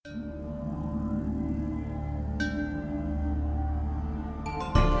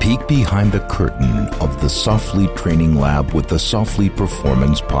peek behind the curtain of the Softly Training Lab with the Softly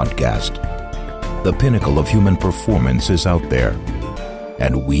Performance Podcast. The pinnacle of human performance is out there,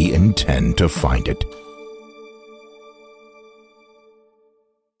 and we intend to find it.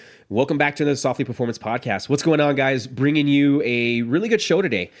 Welcome back to the Softly Performance Podcast. What's going on, guys? Bringing you a really good show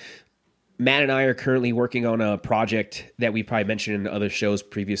today. Matt and I are currently working on a project that we probably mentioned in other shows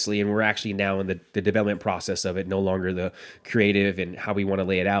previously, and we're actually now in the development process of it, no longer the creative and how we want to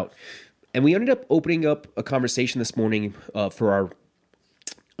lay it out. And we ended up opening up a conversation this morning for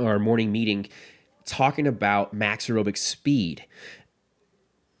our morning meeting, talking about max aerobic speed.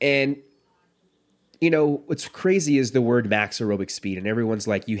 And you know, what's crazy is the word max aerobic speed, and everyone's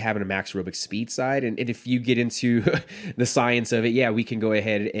like, you having a max aerobic speed side. And if you get into the science of it, yeah, we can go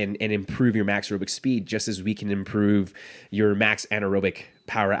ahead and improve your max aerobic speed, just as we can improve your max anaerobic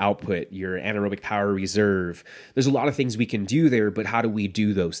power output, your anaerobic power reserve. There's a lot of things we can do there, but how do we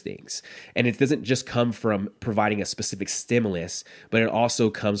do those things? And it doesn't just come from providing a specific stimulus, but it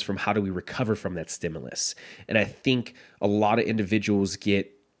also comes from how do we recover from that stimulus. And I think a lot of individuals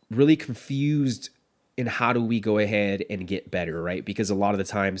get really confused in how do we go ahead and get better, right? Because a lot of the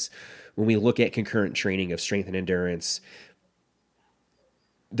times when we look at concurrent training of strength and endurance,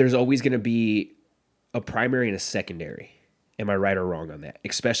 there's always going to be a primary and a secondary. Am I right or wrong on that?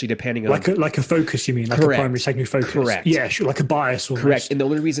 Especially depending on like a focus, you mean, like correct. A primary, secondary focus. Correct. Yeah, sure, like a bias. Almost. Correct. And the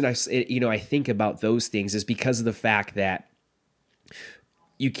only reason I think about those things is because of the fact that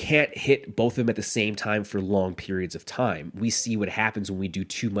you can't hit both of them at the same time for long periods of time. We see what happens when we do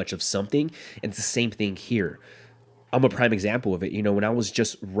too much of something, and it's the same thing here. I'm a prime example of it. You know, when I was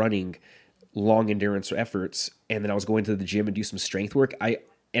just running long endurance efforts, and then I was going to the gym and do some strength work, I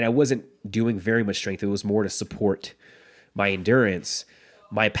wasn't doing very much strength. It was more to support my endurance.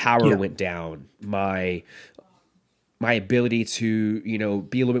 My power went down. My ability to, you know,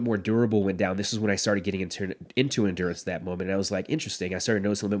 be a little bit more durable went down. This is when I started getting into endurance at that moment. And I was like, interesting. I started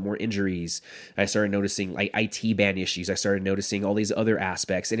noticing a little bit more injuries. I started noticing like IT band issues. I started noticing all these other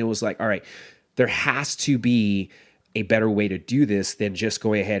aspects. And it was like, all right, there has to be a better way to do this than just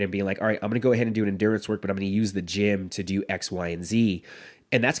going ahead and being like, all right, I'm going to go ahead and do an endurance work, but I'm going to use the gym to do X, Y, and Z.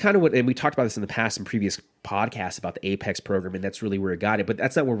 And that's kind of what, and we talked about this in the past in previous podcasts about the Apex program, and that's really where it got it. But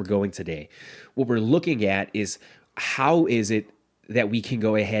that's not where we're going today. What we're looking at is, how is it that we can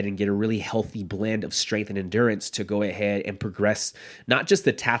go ahead and get a really healthy blend of strength and endurance to go ahead and progress not just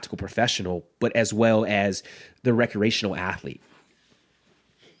the tactical professional, but as well as the recreational athlete?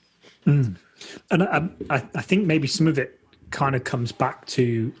 And I think maybe some of it kind of comes back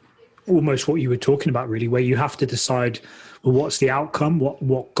to almost what you were talking about, really, where you have to decide, well, what's the outcome?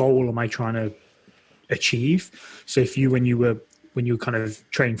 What goal am I trying to achieve? So if when you were kind of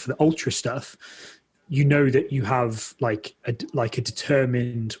training for the ultra stuff, you know that you have like a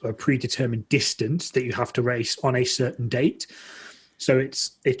determined or predetermined distance that you have to race on a certain date. So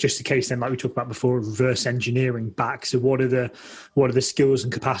it's just a case then, like we talked about before, reverse engineering back. So what are the skills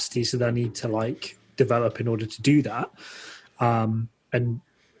and capacities that I need to like develop in order to do that?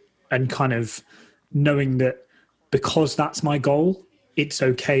 And kind of knowing that because that's my goal, it's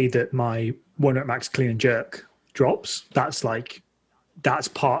okay that my 1 rep max clean and jerk drops. That's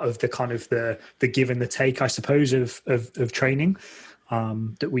part of the kind of the give and the take, I suppose, of training,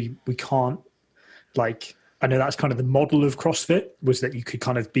 that we can't, like, I know that's kind of the model of CrossFit, was that you could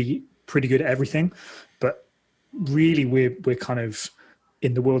kind of be pretty good at everything, but really we're kind of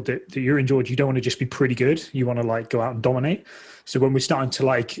in the world that you're in, George. You don't want to just be pretty good. You want to like go out and dominate. So when we're starting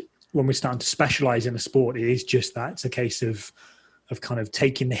to specialize in a sport, it is just that. It's a case of kind of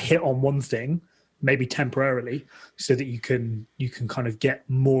taking the hit on one thing, maybe temporarily, so that you can kind of get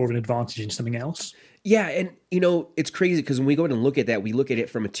more of an advantage in something else. Yeah. And, you know, it's crazy because when we go in and look at that, we look at it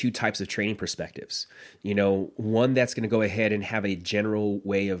from two types of training perspectives. You know, one that's going to go ahead and have a general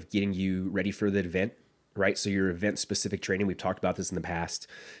way of getting you ready for the event, right? So your event specific training, we've talked about this in the past,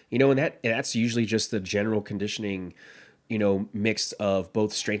 you know, and that's usually just the general conditioning, you know, mix of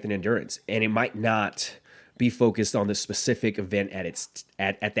both strength and endurance. And it might not be focused on the specific event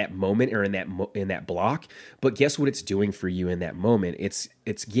at that moment or in that block, but guess what it's doing for you in that moment?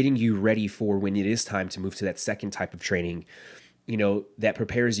 It's getting you ready for when it is time to move to that second type of training, you know, that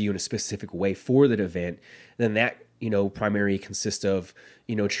prepares you in a specific way for that event. Then that, you know, primarily consists of,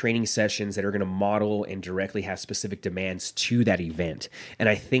 you know, training sessions that are going to model and directly have specific demands to that event. And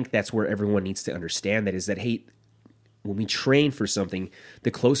I think that's where everyone needs to understand that, is that, hey, when we train for something,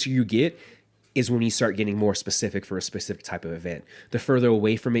 the closer you get is when you start getting more specific for a specific type of event. The further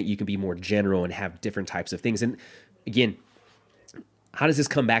away from it, you can be more general and have different types of things. And again, how does this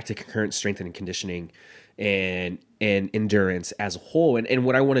come back to concurrent strength and conditioning and and endurance as a whole. And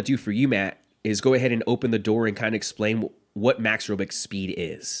what I want to do for you, Matt, is go ahead and open the door and kind of explain what max aerobic speed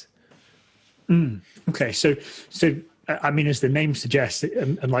is. Okay, so I mean, as the name suggests,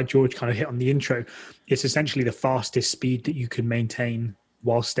 and like George kind of hit on the intro, it's essentially the fastest speed that you can maintain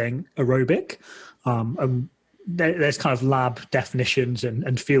while staying aerobic. And there's kind of lab definitions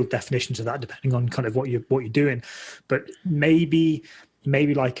and field definitions of that, depending on kind of what you're doing. But maybe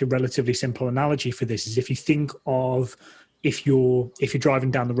like a relatively simple analogy for this is if you think of if you're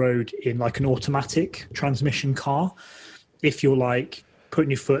driving down the road in like an automatic transmission car, if you're like putting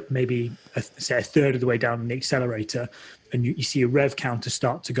your foot maybe say a third of the way down on the accelerator and you see a rev counter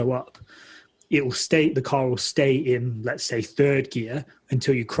start to go up, the car will stay in, let's say, third gear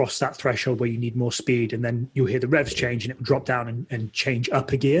until you cross that threshold where you need more speed, and then you'll hear the revs change and it will drop down and change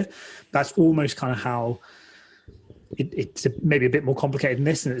up a gear. That's almost kind of how it's maybe a bit more complicated than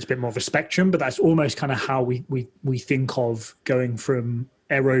this, and it's a bit more of a spectrum, but that's almost kind of how we think of going from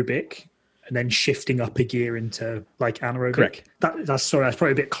aerobic and then shifting up a gear into like anaerobic. Correct. That's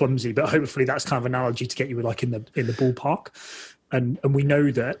probably a bit clumsy, but hopefully that's kind of an analogy to get you like in the ballpark. And we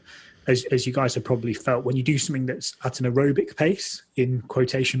know that, as you guys have probably felt, when you do something that's at an aerobic pace, in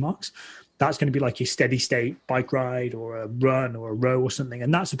quotation marks, that's going to be like your steady state bike ride or a run or a row or something.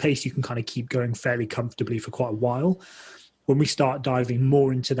 And that's a pace you can kind of keep going fairly comfortably for quite a while. When we start diving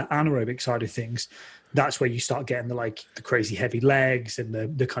more into the anaerobic side of things, that's where you start getting the crazy heavy legs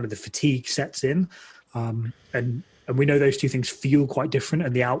and the kind of the fatigue sets in. And we know those two things feel quite different,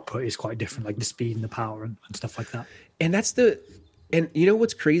 and the output is quite different, like the speed and the power and stuff like that. And and you know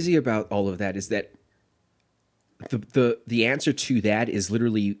what's crazy about all of that is that the answer to that is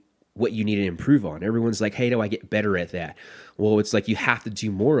literally what you need to improve on. Everyone's like, hey, do I get better at that? Well, it's like you have to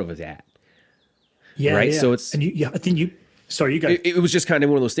do more of that. Yeah. Right. Yeah. So it's, and I think you go. It was just kind of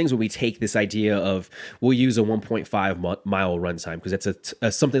one of those things where we take this idea of we'll use a 1.5 mile run time because that's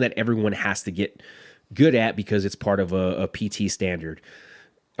a something that everyone has to get good at because it's part of a PT standard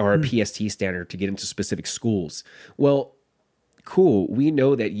or a PST standard to get into specific schools. Well, cool. We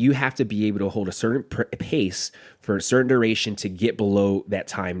know that you have to be able to hold a certain pace for a certain duration to get below that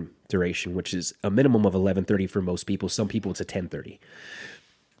time duration, which is a minimum of 11:30 for most people. Some people it's a 10:30.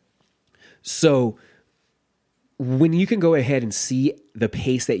 So when you can go ahead and see the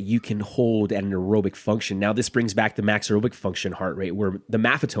pace that you can hold at an aerobic function, now this brings back the max aerobic function heart rate, where the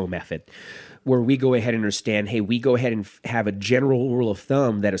Maffetone method, where we go ahead and understand, hey, we go ahead and have a general rule of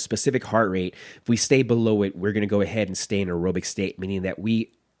thumb that a specific heart rate, if we stay below it, we're going to go ahead and stay in an aerobic state, meaning that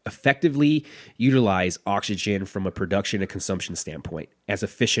we effectively utilize oxygen from a production and consumption standpoint as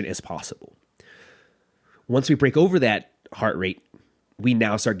efficient as possible. Once we break over that heart rate, we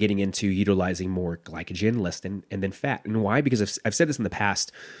now start getting into utilizing more glycogen, and then fat. And why? Because I've said this in the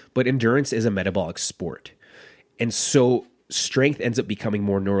past, but endurance is a metabolic sport. And so strength ends up becoming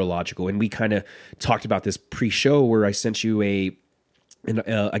more neurological. And we kind of talked about this pre-show where I sent you an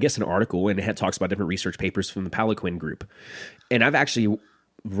article, and it talks about different research papers from the Palaquin group. And I've actually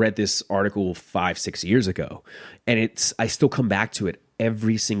read this article 5-6 years ago, and I still come back to it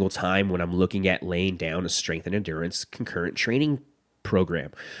every single time when I'm looking at laying down a strength and endurance concurrent training program.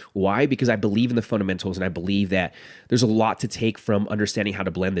 Why? Because I believe in the fundamentals, and I believe that there's a lot to take from understanding how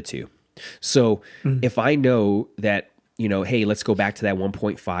to blend the two. So if I know that, hey, let's go back to that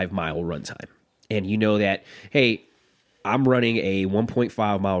 1.5 mile run time, and you know that, hey, I'm running a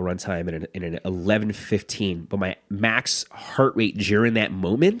 1.5 mile run time in an 11:15, but my max heart rate during that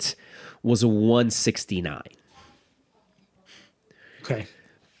moment was a 169. Okay.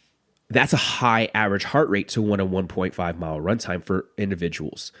 That's a high average heart rate to run a 1.5 mile run time for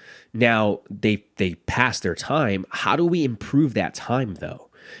individuals. Now, they pass their time. How do we improve that time, though?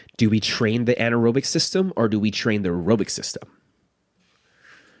 Do we train the anaerobic system or do we train the aerobic system?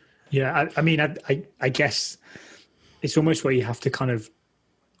 Yeah, I guess it's almost where you have to kind of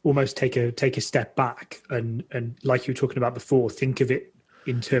almost take a step back and like you were talking about before, think of it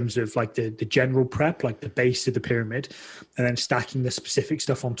in terms of like the general prep, like the base of the pyramid, and then stacking the specific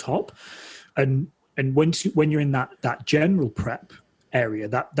stuff on top. And when you're in that general prep area,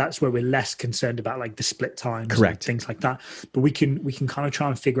 that's where we're less concerned about like the split times, correct, and things like that. But we can kind of try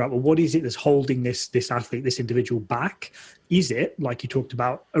and figure out, well, what is it that's holding this athlete, this individual back? Is it, like you talked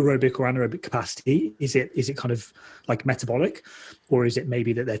about, aerobic or anaerobic capacity? Is it kind of like metabolic, or is it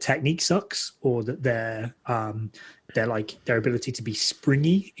maybe that their technique sucks, or that their ability to be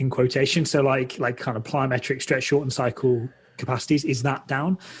springy, in quotation, so like kind of plyometric, stretch, shorten cycle capacities, is that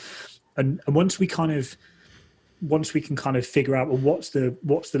down? And once we can kind of figure out, well, what's the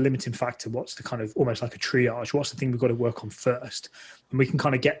limiting factor, what's the kind of almost like a triage, what's the thing we've got to work on first, and we can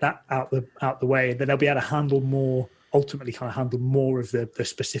kind of get that out the way, then they'll be able to handle more ultimately kind of handle more of the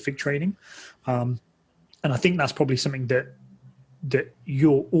specific training. And I think that's probably something that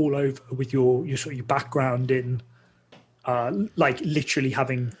you're all over with your sort of your background in, like literally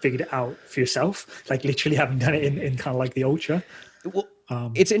having figured it out for yourself, like literally having done it in kind of like the ultra. Well,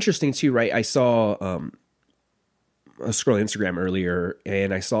 it's interesting too, right? I saw, I was scrolling Instagram earlier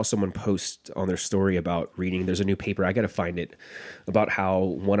and I saw someone post on their story about reading. There's a new paper, I got to find it, about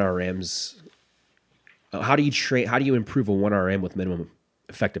how 1RMs, how do you improve a 1RM with minimum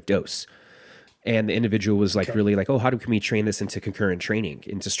effective dose? And the individual was like, really like, oh, how can we train this into concurrent training,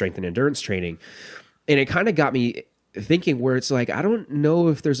 into strength and endurance training? And it kind of got me thinking, where it's like, I don't know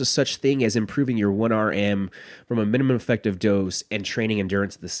if there's a such thing as improving your 1RM from a minimum effective dose and training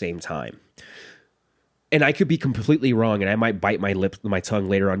endurance at the same time. And I could be completely wrong, and I might bite my tongue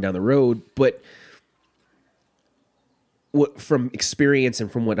later on down the road, but what, from experience and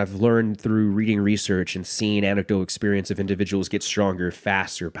from what I've learned through reading research and seeing anecdotal experience of individuals get stronger,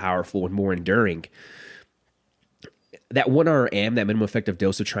 faster, powerful, and more enduring, that 1RM, that minimum effective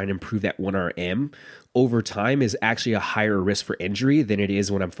dose of trying to improve that 1RM over time is actually a higher risk for injury than it is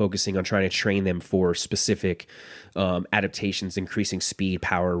when I'm focusing on trying to train them for specific adaptations, increasing speed,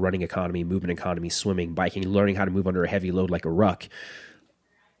 power, running economy, movement economy, swimming, biking, learning how to move under a heavy load like a ruck.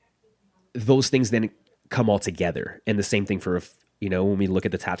 Those things then come all together. And the same thing for, when we look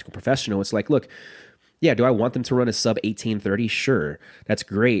at the tactical professional, it's like, look, yeah, do I want them to run a sub 1830? Sure, that's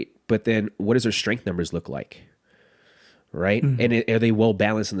great. But then what does their strength numbers look like? Right? Mm-hmm. And are they well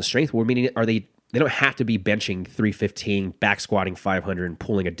balanced in the strength? Well, meaning, they don't have to be benching 315, back squatting 500, and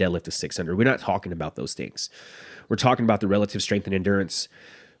pulling a deadlift to 600. We're not talking about those things. We're talking about the relative strength and endurance,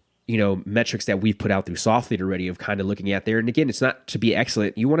 metrics that we've put out through Soflete already, of kind of looking at there. And again, it's not to be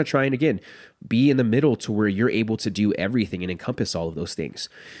excellent. You want to try and, again, be in the middle to where you're able to do everything and encompass all of those things.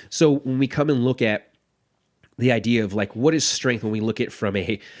 So when we come and look at the idea of like, what is strength when we look at it from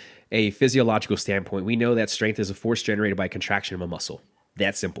a physiological standpoint, we know that strength is a force generated by contraction of a muscle.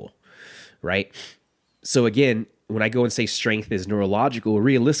 That's simple, right? So again, when I go and say strength is neurological,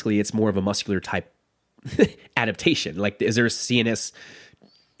 realistically, it's more of a muscular type adaptation. Like, is there CNS,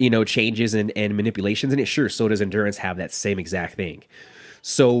 changes and manipulations in it? Sure. So does endurance have that same exact thing.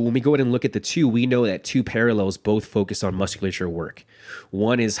 So when we go ahead and look at the two, we know that two parallels both focus on musculature work.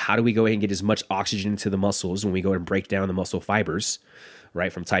 One is, how do we go ahead and get as much oxygen into the muscles when we go ahead and break down the muscle fibers,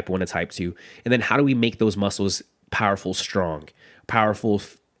 right, from type 1 to type 2? And then how do we make those muscles powerful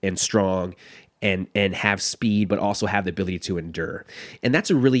and strong and have speed, but also have the ability to endure? And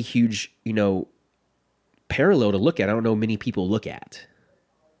that's a really huge, parallel to look at. I don't know many people look at.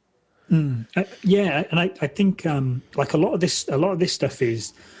 Yeah, and I think like a lot of this stuff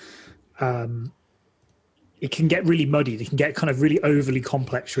is, it can get really muddied. It can get kind of really overly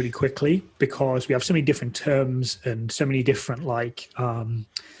complex really quickly because we have so many different terms and so many different I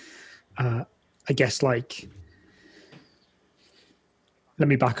guess like. Let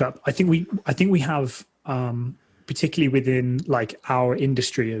me back up. I think we have, particularly within like our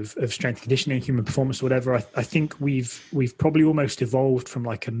industry of strength conditioning, human performance, or whatever. I think we've probably almost evolved from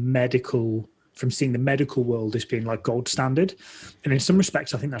from seeing the medical world as being like gold standard, and in some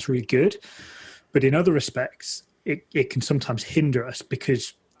respects, I think that's really good. But in other respects, it can sometimes hinder us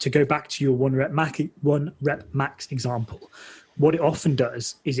because, to go back to your one rep max example, what it often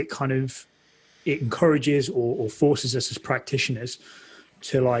does is it encourages or forces us as practitioners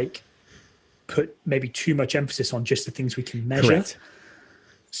to like put maybe too much emphasis on just the things we can measure. Correct.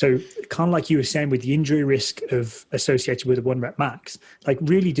 So kind of like you were saying with the injury risk associated with a 1 rep max, like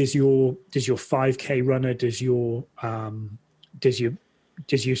really does your 5K runner, does your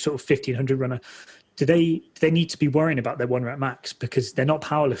sort of 1500 runner, do they need to be worrying about their 1 rep max? Because they're not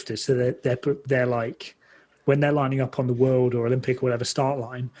powerlifters. So they're like, when they're lining up on the world or Olympic or whatever start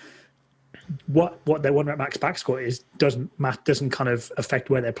line, what their 1 rep max back squat is doesn't kind of affect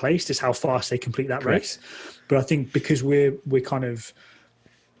where they're placed. It's how fast they complete that race. But I think because we're kind of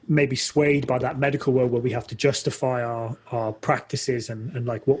maybe swayed by that medical world where we have to justify our practices and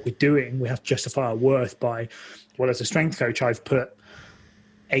like what we're doing, we have to justify our worth by, well, as a strength coach, I've put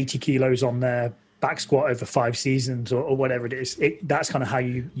 80 kilos on their back squat over 5 seasons or whatever it is. That's kind of how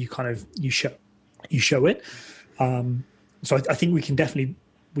you show it. So I think we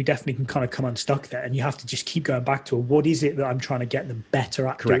definitely can kind of come unstuck there, and you have to just keep going back to what is it that I'm trying to get them better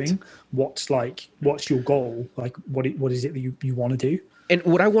at doing? What's your goal? Like, what is it that you want to do? And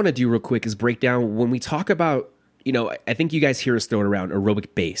what I want to do real quick is break down when we talk about, I think you guys hear us throw it around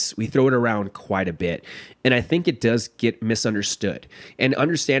aerobic base. We throw it around quite a bit. And I think it does get misunderstood. And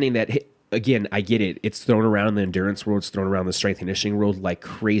understanding that, again, I get it. It's thrown around in the endurance world. It's thrown around the strength conditioning world like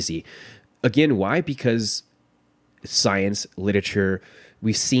crazy. Again, why? Because science, literature,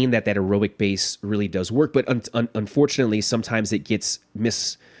 we've seen that aerobic base really does work, but unfortunately, sometimes it gets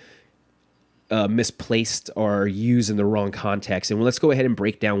misplaced or used in the wrong context. And let's go ahead and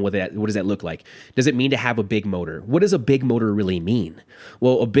break down what does that look like? Does it mean to have a big motor? What does a big motor really mean?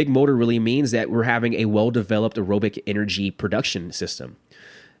 Well, a big motor really means that we're having a well-developed aerobic energy production system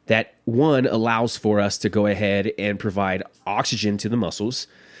that, one, allows for us to go ahead and provide oxygen to the muscles,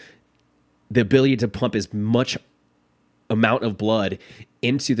 the ability to pump as much amount of blood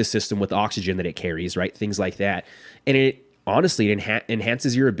into the system with oxygen that it carries, right? Things like that. And it honestly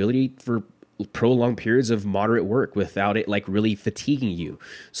enhances your ability for prolonged periods of moderate work without it like really fatiguing you.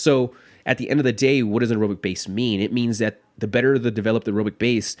 So at the end of the day, what does an aerobic base mean? It means that the better the developed aerobic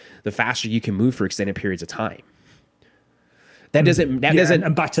base, the faster you can move for extended periods of time. And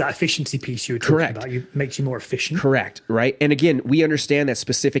back to that efficiency piece you were talking about, it makes you more efficient. Correct, right? And again, we understand that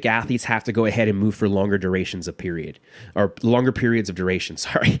specific athletes have to go ahead and move for longer durations of period, or longer periods of duration,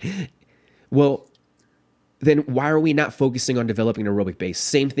 sorry. Well, then why are we not focusing on developing an aerobic base?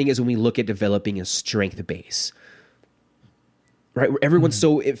 Same thing as when we look at developing a strength base, right? Everyone's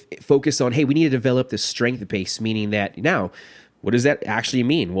so focused on, hey, we need to develop this strength base, meaning that now, what does that actually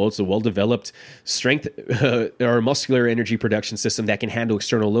mean? Well, it's a well-developed strength or muscular energy production system that can handle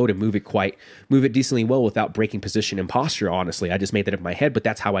external load and move it decently well without breaking position and posture. Honestly, I just made that up in my head, but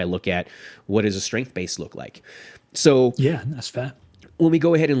that's how I look at what does a strength base look like. So yeah, that's fair. When we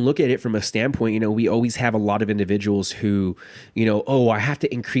go ahead and look at it from a standpoint, we always have a lot of individuals who, I have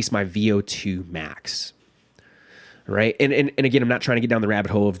to increase my VO2 max. Right. And again, I'm not trying to get down the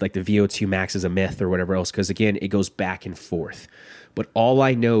rabbit hole of like the VO2 max is a myth or whatever else, because again, it goes back and forth. But all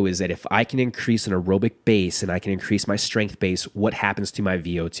I know is that if I can increase an aerobic base and I can increase my strength base, what happens to my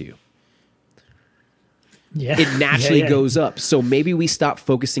VO2? Yeah. It naturally goes up. So maybe we stop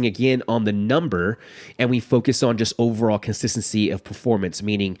focusing again on the number and we focus on just overall consistency of performance.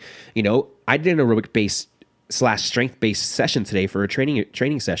 Meaning, I did an aerobic base / strength based session today for a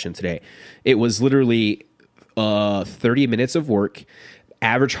training session today. It was literally 30 minutes of work,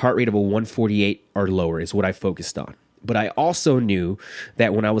 average heart rate of a 148 or lower is what I focused on. But I also knew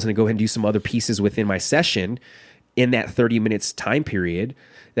that when I was going to go ahead and do some other pieces within my session in that 30 minutes time period,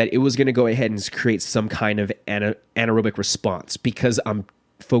 that it was going to go ahead and create some kind of anaerobic response because I'm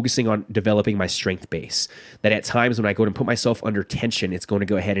focusing on developing my strength base. That at times when I go and put myself under tension, it's going to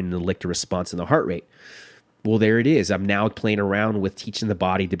go ahead and elicit a response in the heart rate. Well, there it is. I'm now playing around with teaching the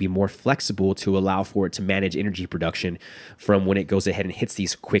body to be more flexible to allow for it to manage energy production from when it goes ahead and hits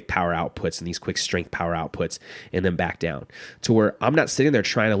these quick power outputs and these quick strength power outputs and then back down to where I'm not sitting there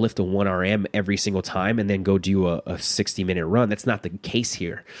trying to lift a 1 RM every single time and then go do a 60-minute run. That's not the case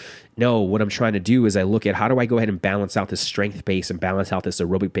here. No, what I'm trying to do is I look at how do I go ahead and balance out this strength base and balance out this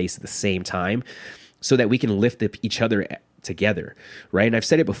aerobic base at the same time so that we can lift each other together, right? And I've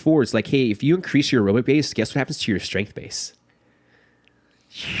said it before, it's like, hey, if you increase your aerobic base, guess what happens to your strength base?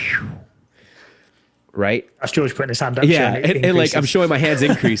 Right? That's George putting his hand up. Yeah, and like I'm showing my hands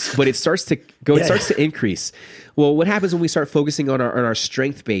increase, but it starts to go, it starts to increase. Well, what happens when we start focusing on our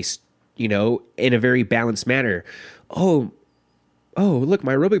strength base, in a very balanced manner? Oh, look,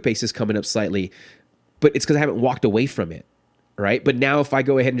 my aerobic base is coming up slightly, but it's because I haven't walked away from it, right? But now if I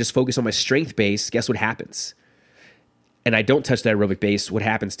go ahead and just focus on my strength base, guess what happens? And I don't touch that aerobic base, what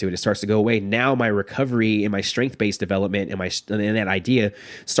happens to it? It starts to go away. Now my recovery and my strength-based development and that idea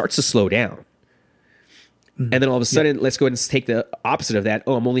starts to slow down. And then all of a sudden, let's go ahead and take the opposite of that.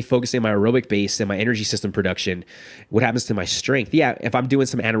 Oh, I'm only focusing on my aerobic base and my energy system production. What happens to my strength? Yeah, if I'm doing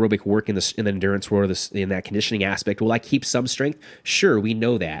some anaerobic work in the endurance world, in that conditioning aspect, will I keep some strength? Sure, we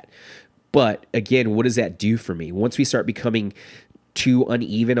know that. But again, what does that do for me? Once we start becoming too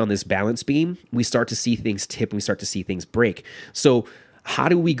uneven on this balance beam, we start to see things tip and we start to see things break. So how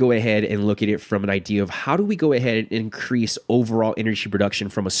do we go ahead and look at it from an idea of how do we go ahead and increase overall energy production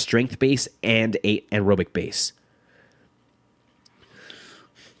from a strength base and a aerobic base?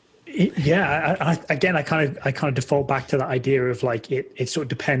 Yeah, I kind of default back to that idea of like it sort of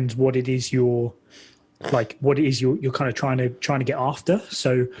depends what it is you're kind of trying to get after.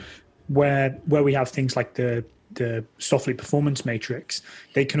 So where we have things like the Softly Performance Matrix,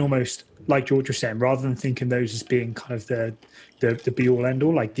 they can almost, like George was saying, rather than thinking those as being kind of the be all end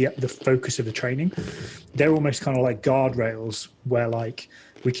all, like the focus of the training, they're almost kind of like guardrails where like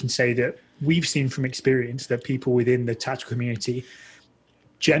we can say that we've seen from experience that people within the tactical community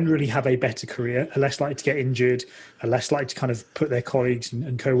generally have a better career, are less likely to get injured, are less likely to kind of put their colleagues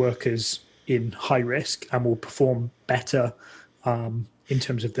and co-workers in high risk, and will perform better in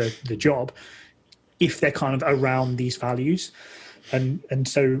terms of the job if they're kind of around these values. And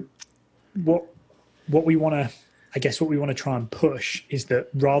so what we want to I guess what we want to try and push is that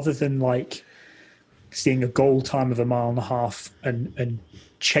rather than like seeing a goal time of 1.5 miles and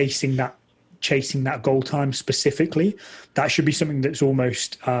chasing that goal time specifically, that should be something that's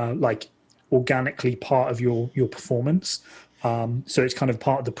almost like organically part of your performance. So it's kind of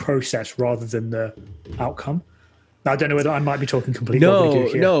part of the process rather than the outcome. Now, I don't know whether I might be talking completely over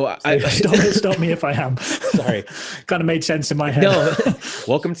here. No. Stop me if I am. Sorry. Kind of made sense in my head. No.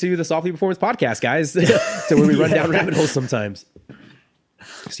 Welcome to the Softly Performance Podcast, guys. So where we run down rabbit holes sometimes.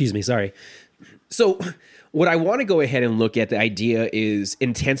 Excuse me. Sorry. So what I want to go ahead and look at, the idea is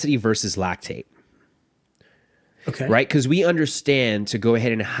intensity versus lactate. Okay. Right? Because we understand to go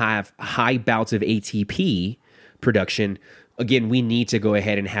ahead and have high bouts of ATP production, again, we need to go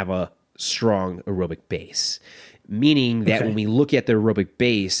ahead and have a strong aerobic base. Meaning that when we look at the aerobic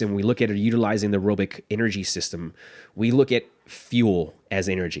base and we look at utilizing the aerobic energy system, we look at fuel as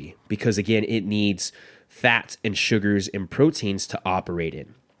energy because, again, it needs fats and sugars and proteins to operate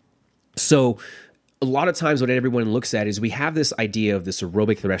in. So a lot of times what everyone looks at is we have this idea of this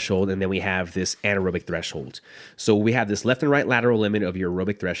aerobic threshold and then we have this anaerobic threshold. So we have this left and right lateral limit of your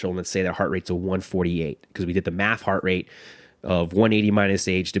aerobic threshold. Let's say that heart rate's a 148 because we did the math heart rate of 180 minus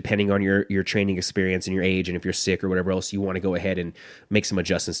age, depending on your training experience and your age, and if you're sick or whatever else, you want to go ahead and make some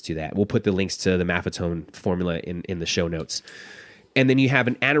adjustments to that. We'll put the links to the Maffetone formula in the show notes. And then you have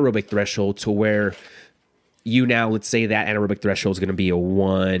an anaerobic threshold to where you now, let's say that anaerobic threshold is going to be a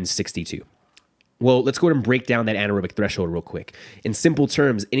 162. Well, let's go ahead and break down that anaerobic threshold real quick. In simple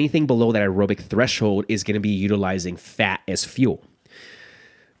terms, anything below that aerobic threshold is going to be utilizing fat as fuel.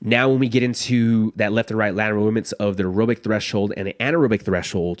 Now, when we get into that left and right lateral limits of the aerobic threshold and the anaerobic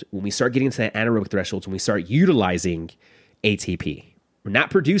threshold, when we start getting to that anaerobic threshold, when we start utilizing ATP, we're not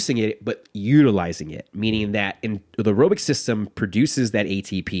producing it, but utilizing it, meaning that in the aerobic system produces that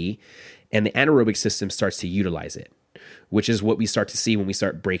ATP and the anaerobic system starts to utilize it, which is what we start to see when we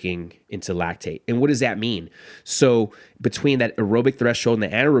start breaking into lactate. And what does that mean? So between that aerobic threshold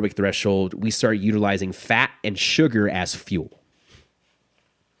and the anaerobic threshold, we start utilizing fat and sugar as fuel.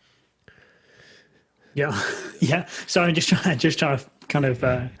 Yeah. So I'm just trying to kind of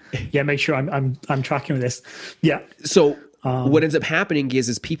make sure I'm tracking with this. Yeah. So what ends up happening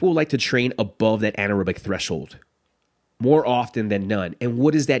is people like to train above that anaerobic threshold more often than none. And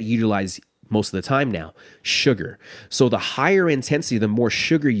what does that utilize most of the time now? Sugar. So the higher intensity, the more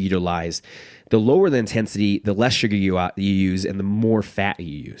sugar you utilize. The lower the intensity, the less sugar you use, and the more fat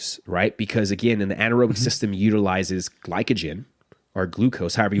you use. Right? Because again, in the anaerobic system utilizes glycogen or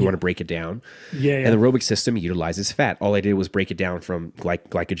glucose, however you want to break it down. Yeah. And the aerobic system utilizes fat. All I did was break it down from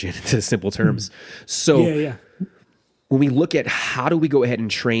glycogen into simple terms. So when we look at how do we go ahead and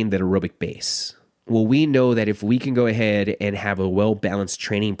train that aerobic base? Well, we know that if we can go ahead and have a well-balanced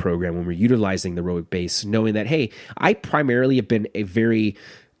training program when we're utilizing the aerobic base, knowing that, hey, I primarily have been a very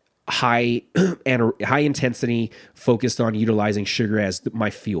high intensity focused on utilizing sugar as my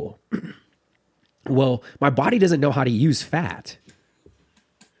fuel. Well, my body doesn't know how to use fat.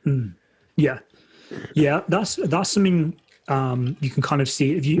 Yeah. That's something you can kind of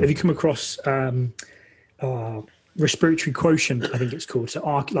see. Have you come across respiratory quotient? I think it's called. So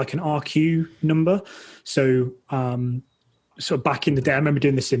like an RQ number. So back in the day, I remember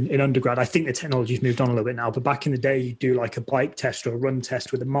doing this in undergrad. I think the technology's moved on a little bit now, but back in the day, you do like a bike test or a run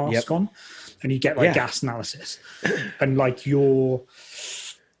test with a mask on, and you get like gas analysis, and like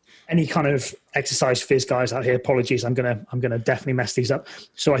any kind of exercise phys guys out here, apologies, I'm gonna definitely mess these up.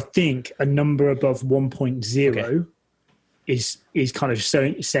 So I think a number above 1.0 is kind of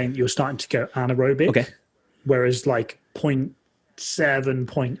saying you're starting to go anaerobic. Okay. Whereas like 0.7,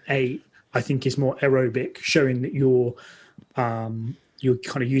 0.8, I think is more aerobic, showing that you're kind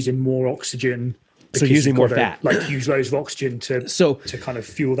of using more oxygen. So using more fat, like use loads of oxygen to kind of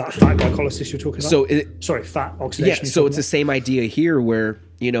fuel that fat glycolysis you're talking about. Fat oxidation. Yeah. So it's the same idea here, where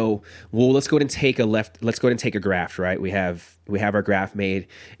let's go ahead and take a graft, right? We have our graft made,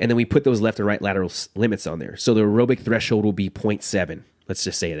 and then we put those left and right lateral limits on there. So the aerobic threshold will be 0.7. Let's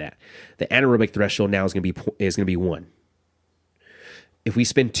just say that the anaerobic threshold now is going to be 1. If we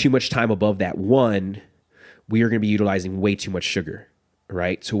spend too much time above that 1, we are going to be utilizing way too much sugar.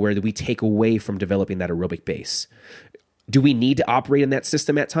 Right? To where we take away from developing that aerobic base. Do we need to operate in that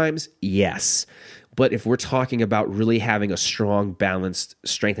system at times? Yes. But if we're talking about really having a strong, balanced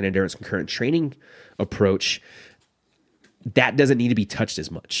strength and endurance concurrent training approach, that doesn't need to be touched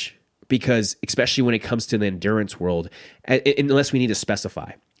as much. Because especially when it comes to the endurance world, unless we need to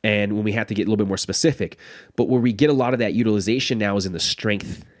specify, and when we have to get a little bit more specific, but where we get a lot of that utilization now is in the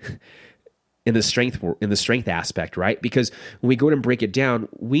strength in the strength aspect, right? Because when we go ahead and break it down,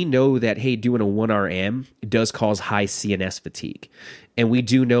 we know that, hey, doing a 1RM does cause high CNS fatigue. And we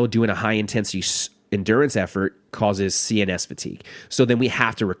do know doing a high intensity endurance effort causes CNS fatigue. So then we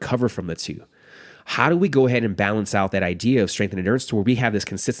have to recover from the two. How do we go ahead and balance out that idea of strength and endurance to where we have this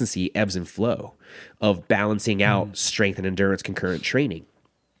consistency, ebbs and flow of balancing out strength and endurance concurrent training?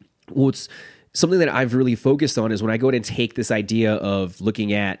 Well, it's something that I've really focused on is when I go ahead and take this idea of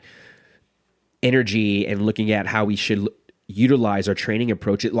looking at energy and looking at how we should utilize our training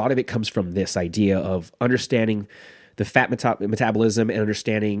approach, a lot of it comes from this idea of understanding the fat metabolism and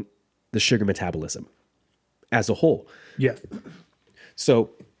understanding the sugar metabolism as a whole. Yeah.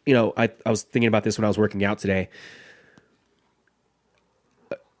 So, I was thinking about this when I was working out today.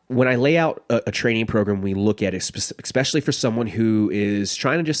 When I lay out a training program, we look at it, especially for someone who is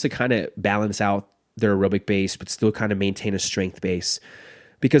trying to kind of balance out their aerobic base, but still kind of maintain a strength base.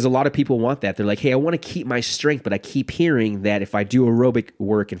 Because a lot of people want that. They're like, hey, I want to keep my strength, but I keep hearing that if I do aerobic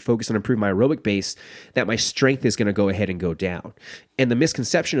work and focus on improving my aerobic base, that my strength is going to go ahead and go down. And the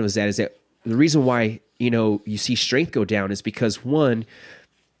misconception of that is that the reason why, you see strength go down is because, one,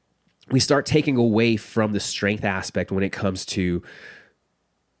 we start taking away from the strength aspect when it comes to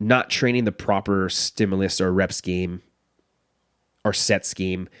not training the proper stimulus or rep scheme or set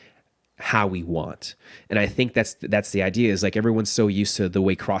scheme how we want. And I think that's the idea, is like everyone's so used to the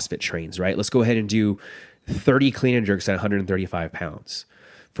way CrossFit trains, right? Let's go ahead and do 30 clean and jerks at 135 pounds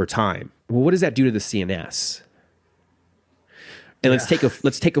for time. Well, what does that do to the CNS? And let's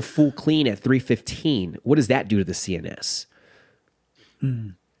take a full clean at 315. What does that do to the CNS?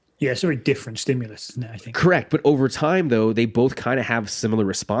 Yeah, it's a very different stimulus, isn't it, I think? Correct. But over time, though, they both kind of have similar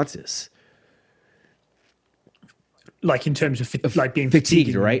responses. Like in terms of being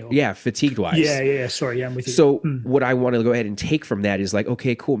fatigued, right? Yeah, fatigued wise. Yeah. Sorry, yeah, I'm with you. So what I want to go ahead and take from that is like,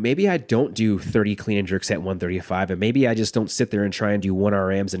 okay, cool. Maybe I don't do 30 clean and jerks at 135, and maybe I just don't sit there and try and do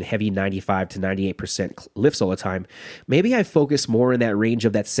 1RMs and heavy 95 to 98% lifts all the time. Maybe I focus more in that range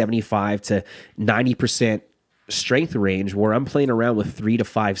of that 75 to 90% strength range, where I'm playing around with 3 to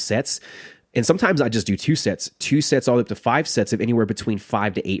 5 sets. And sometimes I just do 2 sets all the way up to 5 sets of anywhere between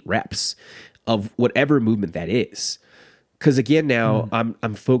 5 to 8 reps of whatever movement that is. Because again, now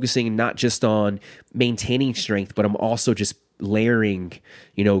I'm focusing not just on maintaining strength, but I'm also just layering,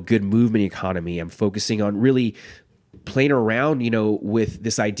 good movement economy. I'm focusing on really playing around, with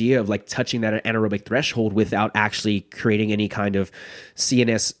this idea of like touching that anaerobic threshold without actually creating any kind of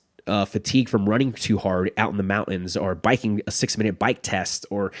CNS fatigue from running too hard out in the mountains or biking a 6-minute bike test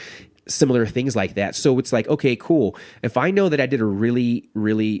or similar things like that. So it's like, okay, cool. If I know that I did a really,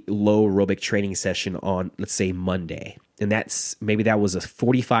 really low aerobic training session on, let's say, Monday, and maybe that was a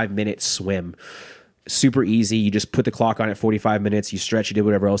 45-minute swim, super easy. You just put the clock on at 45 minutes, you stretch, you did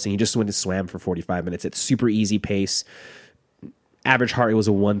whatever else, and you just went and swam for 45 minutes. It's super easy pace. Average heart rate was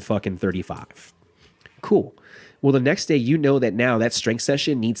a 135. Cool. Well, the next day, that now that strength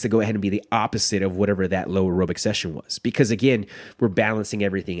session needs to go ahead and be the opposite of whatever that low aerobic session was. Because again, we're balancing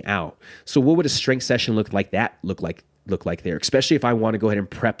everything out. So what would a strength session look like there, especially if I want to go ahead and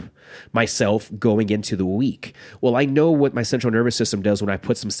prep myself going into the week? Well, I know what my central nervous system does when I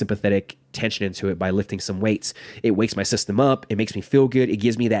put some sympathetic tension into it by lifting some weights. It wakes my system up. It makes me feel good. It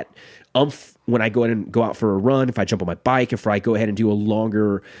gives me that umph when I go ahead and go out for a run, if I jump on my bike, if I go ahead and do a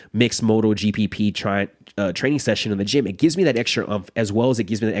longer mixed modal GPP training session in the gym. It gives me that extra umph, as well as it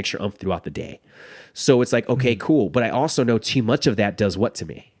gives me that extra umph throughout the day. So it's like, okay, cool. But I also know too much of that does what to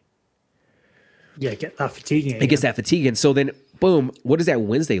me? Yeah, get that fatiguing. It gets that fatigue. And so then, boom, what does that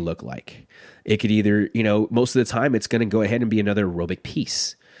Wednesday look like? It could either, most of the time it's going to go ahead and be another aerobic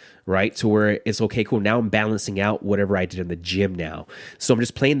piece, right? To where it's okay, cool. Now I'm balancing out whatever I did in the gym now. So I'm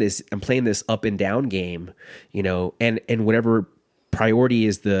just playing this up and down game, and whatever priority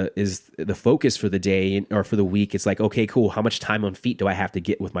is the focus for the day or for the week. It's like, okay, cool. How much time on feet do I have to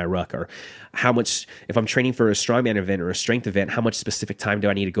get with my ruck? Or how much, if I'm training for a strongman event or a strength event, how much specific time do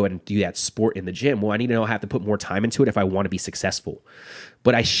I need to go ahead and do that sport in the gym? Well, I need to know I have to put more time into it if I want to be successful.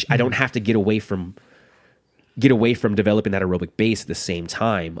 But I don't have to get away from developing that aerobic base at the same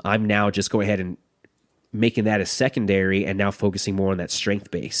time. I'm now just going ahead and making that a secondary and now focusing more on that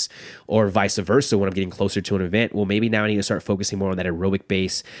strength base, or vice versa. When I'm getting closer to an event, well, maybe now I need to start focusing more on that aerobic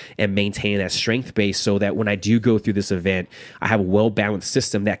base and maintaining that strength base so that when I do go through this event, I have a well-balanced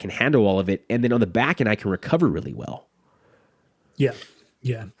system that can handle all of it. And then on the back end, I can recover really well. Yeah.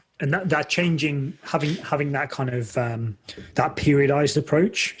 Yeah. And that changing, having that kind of, that periodized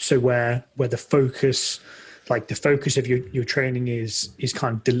approach. So where the focus of your training is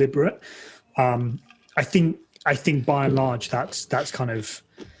kind of deliberate. I think by and large, that's kind of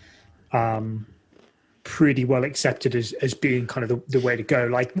pretty well accepted as being kind of the way to go.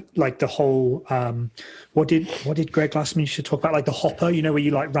 Like the whole what did Greg Glassman used to talk about, like the hopper, you know, where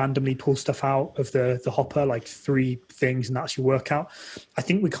you like randomly pull stuff out of the hopper, like 3 things, and that's your workout. I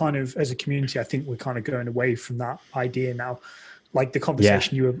think we kind of, as a community, I think we're kind of going away from that idea now. Like the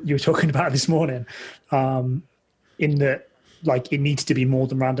conversation you were talking about this morning, in that, like, it needs to be more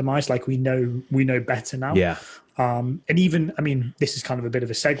than randomized. Like we know better now. Yeah. And even, I mean, this is kind of a bit of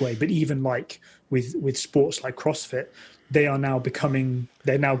a segue, but even like with sports like CrossFit, they're now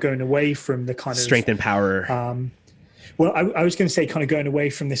going away from the kind of strength and power. Well, I was going to say kind of going away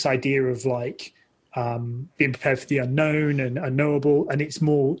from this idea of like being prepared for the unknown and unknowable. And it's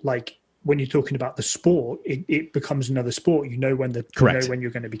more like, when you're talking about the sport, it becomes another sport. You know when when you're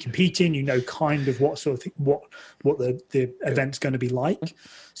going to be competing. You know kind of what sort of what the event's going to be like.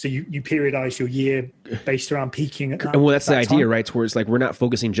 So you periodize your year based around peaking at that. Well, that's the idea, time. right? Towards like, we're not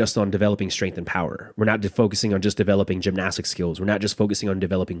focusing just on developing strength and power. We're not focusing on just developing gymnastic skills. We're not just focusing on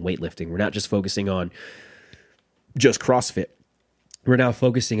developing weightlifting. We're not just focusing on just CrossFit. We're now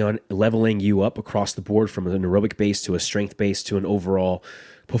focusing on leveling you up across the board, from an aerobic base to a strength base to an overall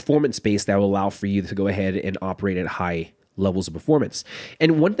performance base that will allow for you to go ahead and operate at high levels of performance.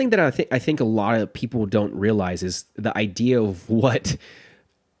 And one thing that I think a lot of people don't realize is the idea of what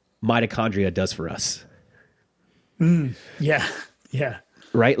mitochondria does for us. Yeah.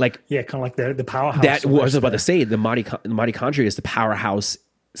 Right? Like, yeah, kind of like the powerhouse. That I was about to say, the mitochondria is the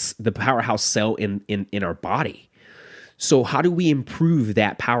powerhouse cell in our body. So how do we improve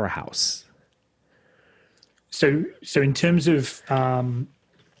that powerhouse? So in terms of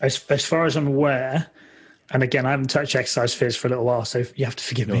as far as I'm aware, and again, I haven't touched exercise phys for a little while, so you have to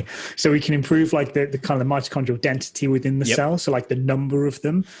forgive me. So we can improve like the kind of the mitochondrial density within the cell, so like the number of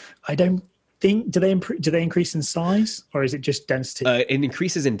them. I don't think, do they increase in size, or is it just density? It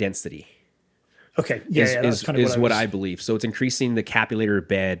increases in density. Okay, that's kind of what I believe. So it's increasing the capillary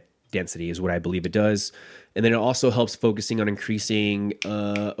bed density is what I believe it does. And then it also helps focusing on increasing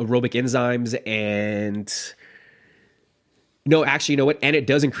aerobic enzymes and... No, actually, you know what? And it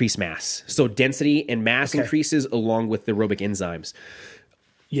does increase mass. So density and mass increases along with the aerobic enzymes.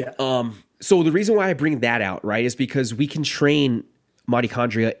 Yeah. So the reason why I bring that out, right, is because we can train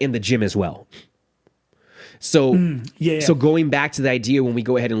mitochondria in the gym as well. So, So going back to the idea, when we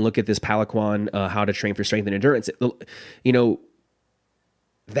go ahead and look at this Palaquan, how to train for strength and endurance, you know,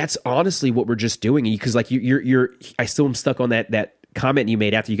 that's honestly what we're just doing. Because like I still am stuck on that comment you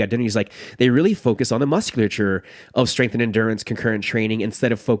made after you got done. He's like, they really focus on the musculature of strength and endurance concurrent training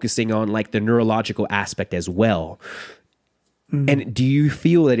instead of focusing on like the neurological aspect as well. And do you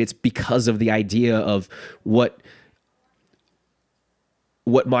feel that it's because of the idea of what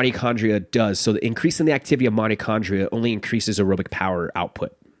mitochondria does? So the increase in the activity of mitochondria only increases aerobic power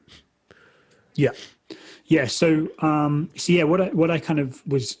output. Yeah. Yeah. So, what I kind of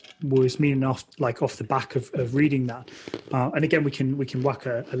was meaning off the back of reading that, and again, we can whack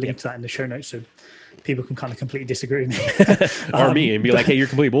a link to that in the show notes so people can kind of completely disagree with me, or me, and be like, "Hey, you're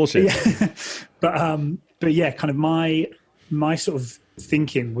complete bullshit." Yeah. But yeah, kind of my sort of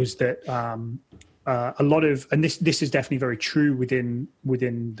thinking was that a lot of, and this is definitely very true within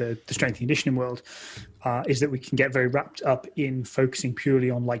the strength and conditioning world, is that we can get very wrapped up in focusing purely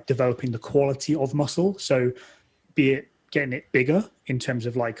on like developing the quality of muscle. So be it getting it bigger in terms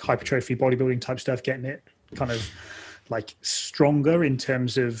of like hypertrophy, bodybuilding type stuff, getting it kind of like stronger in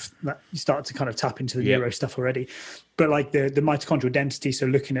terms of that, you start to kind of tap into the neuro stuff already. But like the mitochondrial density, so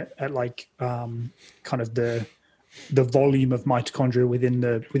looking at like kind of the volume of mitochondria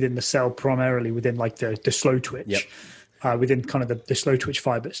within the cell, primarily within like the slow twitch, within kind of the slow twitch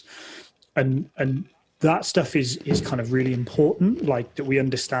fibers, and that stuff is kind of really important. Like that we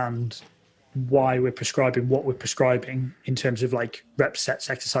understand why we're prescribing what we're prescribing in terms of like rep sets,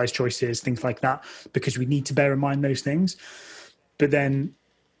 exercise choices, things like that, because we need to bear in mind those things. But then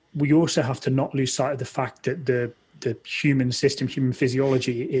we also have to not lose sight of the fact that the human system, human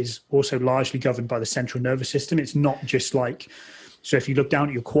physiology is also largely governed by the central nervous system. It's not just like, so if you look down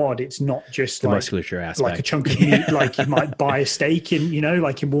at your quad, it's not just the like musculature aspect, like a chunk of meat, like you might buy a steak in,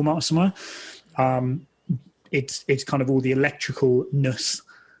 like in Walmart somewhere. It's kind of all the electricalness,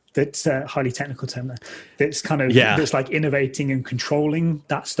 that's a highly technical term there, that's kind of, that's like innovating and controlling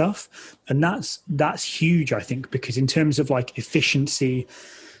that stuff. And that's huge, I think, because in terms of like efficiency,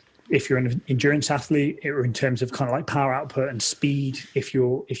 if you're an endurance athlete, or in terms of kind of like power output and speed, if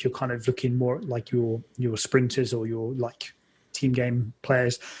you're kind of looking more like your sprinters or your like team game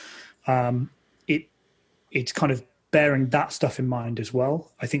players, it's kind of bearing that stuff in mind as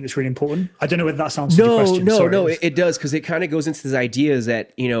well, I think that's really important. I don't know whether that answers your question. No, it does, because it kind of goes into this idea is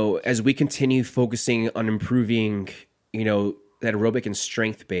that, as we continue focusing on improving, that aerobic and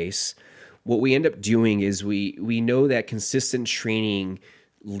strength base, what we end up doing is we know that consistent training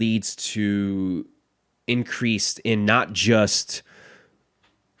leads to increased in not just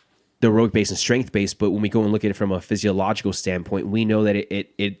the aerobic base and strength base, but when we go and look at it from a physiological standpoint, we know that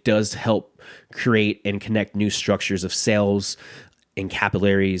it does help create and connect new structures of cells and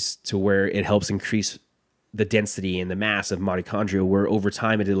capillaries to where it helps increase the density and the mass of mitochondria, where over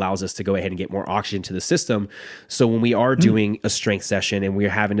time it allows us to go ahead and get more oxygen to the system. So when we are doing a strength session and we're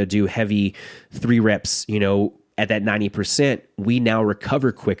having to do heavy 3 reps, at that 90%, we now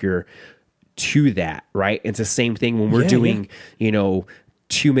recover quicker to that, right? It's the same thing when we're doing,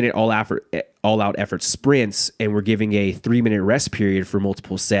 2-minute all out effort sprints, and we're giving a 3-minute rest period for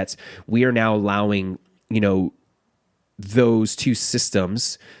multiple sets. We are now allowing, those two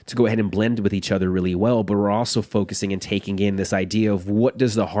systems to go ahead and blend with each other really well, but we're also focusing and taking in this idea of what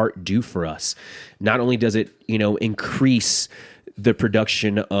does the heart do for us? Not only does it, increase the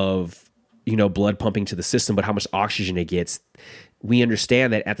production of, blood pumping to the system, but how much oxygen it gets. We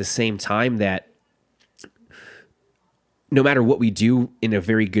understand that at the same time that no matter what we do in a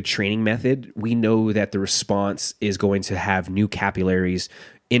very good training method, we know that the response is going to have new capillaries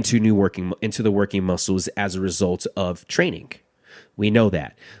into the working muscles as a result of training. We know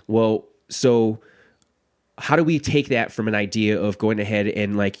that. Well, so how do we take that from an idea of going ahead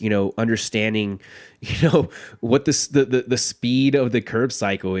and understanding, what the speed of the Krebs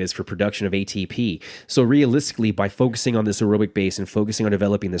cycle is for production of ATP? So realistically, by focusing on this aerobic base and focusing on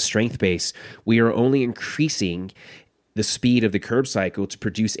developing the strength base, we are only increasing the speed of the Krebs cycle to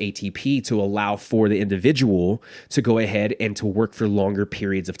produce ATP to allow for the individual to go ahead and to work for longer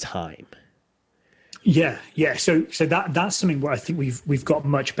periods of time. Yeah. So that's something where I think we've got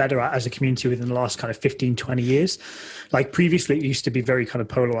much better at as a community within the last kind of 15, 20 years. Like previously, it used to be very kind of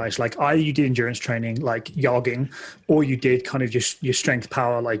polarized. Like either you did endurance training, like jogging, or you did kind of just your strength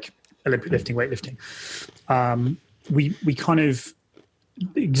power, like Olympic lifting, weightlifting. We kind of,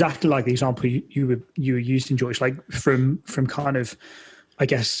 exactly like the example you were using, George, like from kind of, I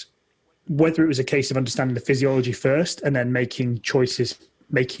guess, whether it was a case of understanding the physiology first and then making choices,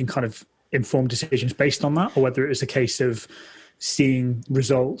 making kind of informed decisions based on that, or whether it was a case of seeing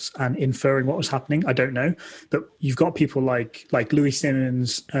results and inferring what was happening, I don't know. But you've got people like Louis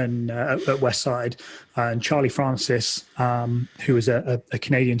Simmons and at Westside, and Charlie Francis, who was a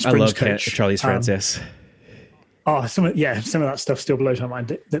Canadian sprint coach. I love Charlie Francis. Some of that stuff still blows my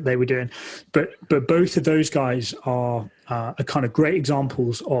mind that they were doing, but both of those guys are kind of great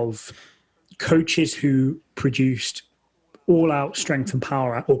examples of coaches who produced all-out strength and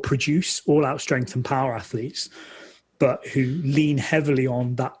power, or produce all-out strength and power athletes, but who lean heavily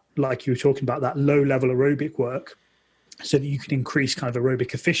on that, like you were talking about, that low-level aerobic work, so that you can increase kind of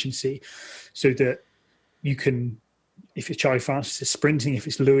aerobic efficiency, so that you can. If it's Charlie Francis, it's sprinting. If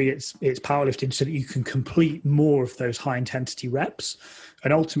it's Louis, it's powerlifting, so that you can complete more of those high intensity reps.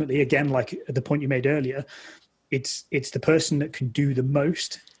 And ultimately, again, like the point you made earlier, it's the person that can do the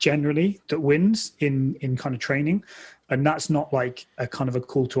most generally that wins in kind of training. And that's not like a kind of a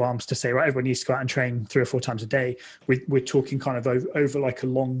call to arms to say, right, everyone needs to go out and train 3 or 4 times a day. We're talking kind of over like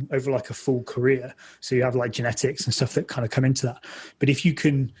a full career. So you have like genetics and stuff that kind of come into that. But if you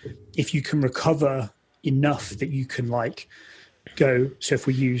can recover enough that you can like go, so if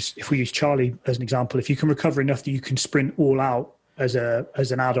we use Charlie as an example, if you can recover enough that you can sprint all out as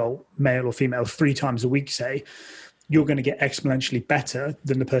an adult, male or female, 3 times a week, say, you're going to get exponentially better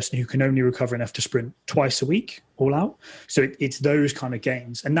than the person who can only recover enough to sprint twice a week all out. So it's those kind of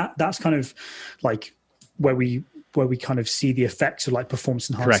gains, and that's kind of like where we kind of see the effects of like performance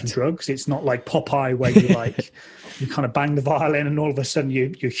enhancing drugs. It's not like Popeye where you like you kind of bang the violin and all of a sudden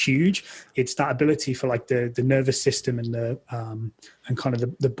you're huge. It's that ability for like the nervous system and the and kind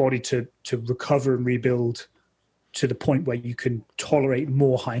of the body to recover and rebuild to the point where you can tolerate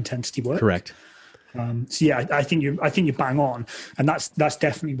more high intensity work. Correct. So yeah, I think you bang on, and that's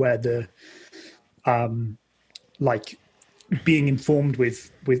definitely where the like being informed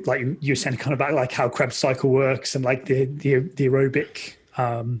with like you're saying kind of about like how Krebs cycle works and like the aerobic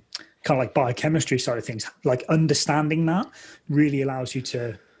kind of like biochemistry side of things, like understanding that really allows you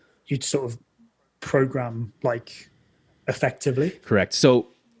to sort of program like effectively. Correct. So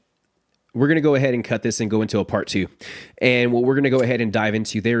we're going to go ahead and cut this and go into a part 2. And what we're going to go ahead and dive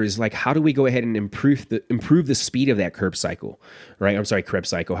into there is like, how do we go ahead and improve the speed of that Krebs cycle, right? I'm sorry, Krebs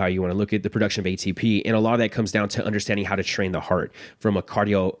cycle, how you want to look at the production of ATP. And a lot of that comes down to understanding how to train the heart from a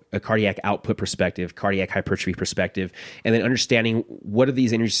cardiac output perspective, cardiac hypertrophy perspective, and then understanding what are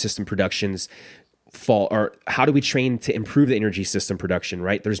these energy system productions fall, or how do we train to improve the energy system production,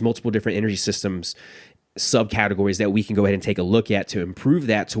 right? There's multiple different energy systems subcategories that we can go ahead and take a look at to improve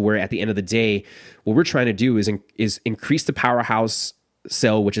that, to where at the end of the day, what we're trying to do is increase the powerhouse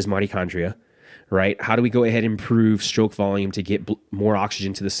cell, which is mitochondria, right? How do we go ahead and improve stroke volume to get more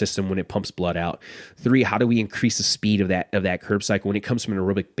oxygen to the system when it pumps blood out? 3, how do we increase the speed of that Krebs cycle when it comes from an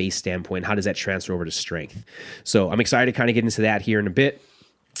aerobic base standpoint? How does that transfer over to strength? So I'm excited to kind of get into that here in a bit.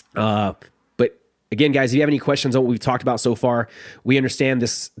 Again, guys, if you have any questions on what we've talked about so far, we understand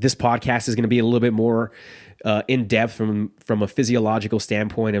this podcast is going to be a little bit more in depth from a physiological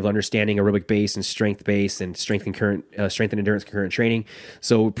standpoint of understanding aerobic base and strength base and strength and endurance concurrent training.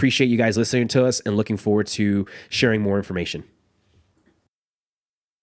 So appreciate you guys listening to us and looking forward to sharing more information.